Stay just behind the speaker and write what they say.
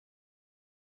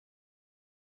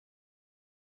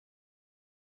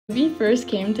Rugby first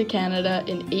came to Canada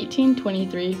in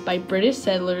 1823 by British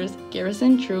settlers,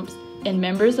 garrison troops, and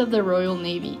members of the Royal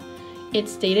Navy. It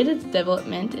stated its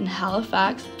development in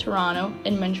Halifax, Toronto,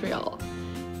 and Montreal.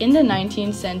 In the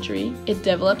 19th century, it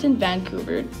developed in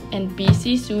Vancouver, and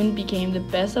BC soon became the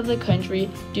best of the country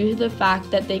due to the fact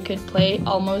that they could play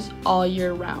almost all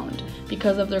year round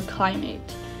because of their climate.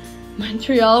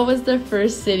 Montreal was the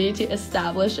first city to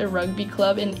establish a rugby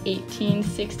club in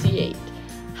 1868.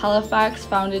 Halifax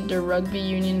founded the Rugby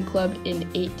Union Club in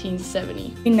 1870.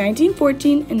 In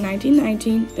 1914 and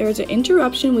 1919, there was an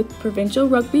interruption with provincial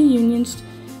rugby unions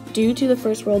due to the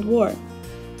First World War.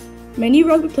 Many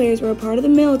rugby players were a part of the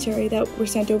military that were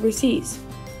sent overseas.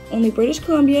 Only British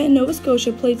Columbia and Nova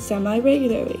Scotia played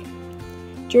semi-regularly.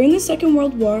 During the Second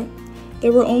World War,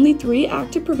 there were only 3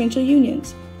 active provincial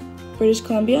unions: British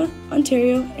Columbia,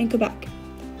 Ontario, and Quebec.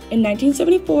 In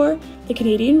 1974, the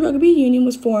Canadian Rugby Union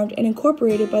was formed and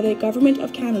incorporated by the Government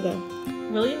of Canada.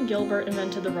 William Gilbert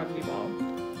invented the rugby ball.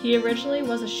 He originally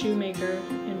was a shoemaker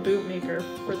and bootmaker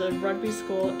for the rugby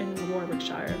school in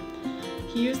Warwickshire.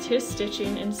 He used his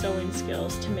stitching and sewing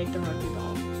skills to make the rugby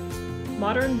ball.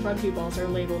 Modern rugby balls are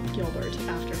labeled Gilbert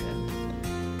after him.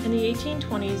 In the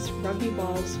 1820s, rugby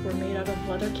balls were made out of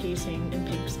leather casing and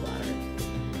pig's bladder.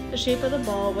 The shape of the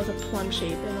ball was a plum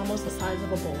shape and almost the size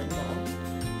of a bowling ball.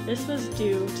 This was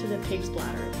due to the pig's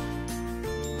bladder.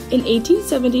 In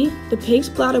 1870, the pig's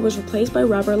bladder was replaced by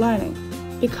rubber lining.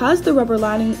 Because the rubber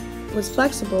lining was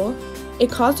flexible, it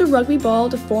caused the rugby ball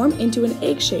to form into an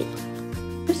egg shape.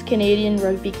 The first Canadian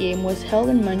rugby game was held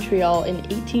in Montreal in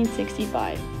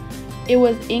 1865. It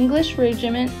was English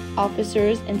regiment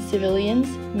officers and civilians,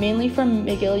 mainly from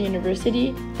McGill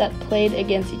University, that played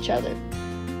against each other.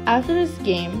 After this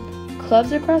game,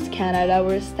 clubs across Canada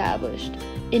were established.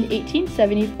 In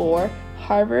 1874,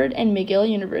 Harvard and McGill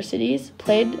Universities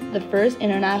played the first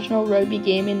international rugby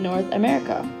game in North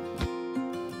America.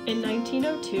 In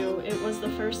 1902, it was the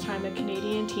first time a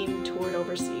Canadian team toured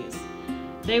overseas.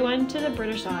 They went to the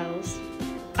British Isles.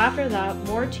 After that,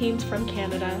 more teams from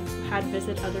Canada had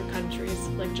visited other countries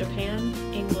like Japan,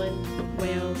 England,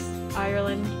 Wales,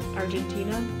 Ireland,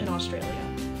 Argentina, and Australia.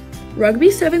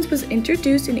 Rugby Sevens was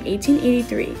introduced in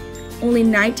 1883, only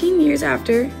 19 years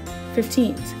after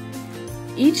 15s.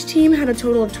 Each team had a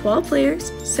total of 12 players,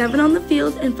 7 on the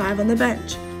field and 5 on the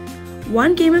bench.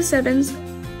 One game of sevens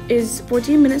is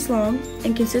 14 minutes long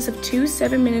and consists of 2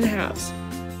 7-minute halves.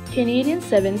 Canadian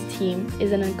Sevens team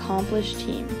is an accomplished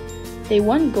team. They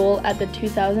won gold at the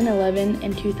 2011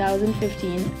 and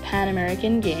 2015 Pan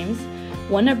American Games,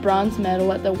 won a bronze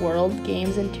medal at the World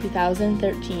Games in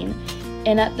 2013,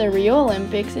 and at the Rio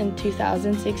Olympics in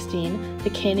 2016, the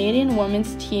Canadian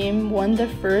women's team won the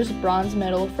first bronze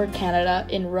medal for Canada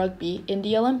in rugby in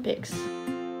the Olympics.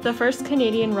 The first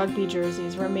Canadian rugby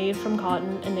jerseys were made from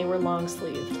cotton and they were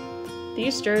long-sleeved.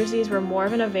 These jerseys were more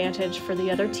of an advantage for the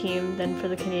other team than for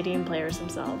the Canadian players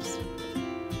themselves.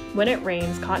 When it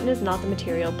rains, cotton is not the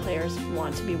material players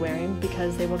want to be wearing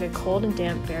because they will get cold and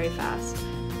damp very fast,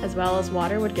 as well as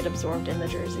water would get absorbed in the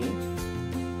jersey.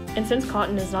 And since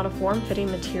cotton is not a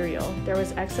form-fitting material, there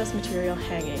was excess material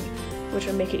hanging, which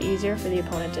would make it easier for the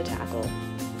opponent to tackle.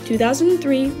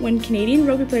 2003, when Canadian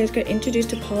rugby players got introduced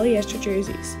to polyester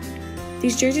jerseys.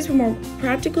 These jerseys were more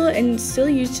practical and still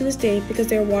used to this day because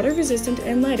they are water resistant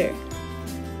and lighter.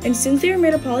 And since they are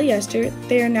made of polyester,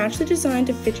 they are naturally designed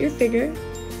to fit your figure,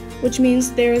 which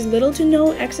means there is little to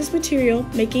no excess material,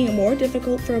 making it more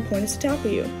difficult for opponents to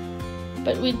tackle you.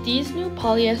 But with these new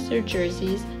polyester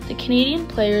jerseys, the Canadian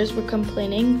players were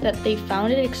complaining that they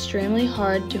found it extremely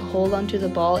hard to hold onto the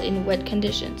ball in wet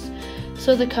conditions.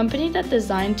 So the company that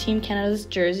designed Team Canada's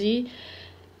jersey,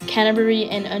 Canterbury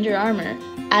and Under Armour,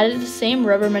 added the same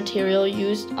rubber material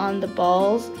used on the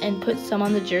balls and put some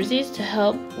on the jerseys to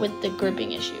help with the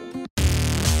gripping issue.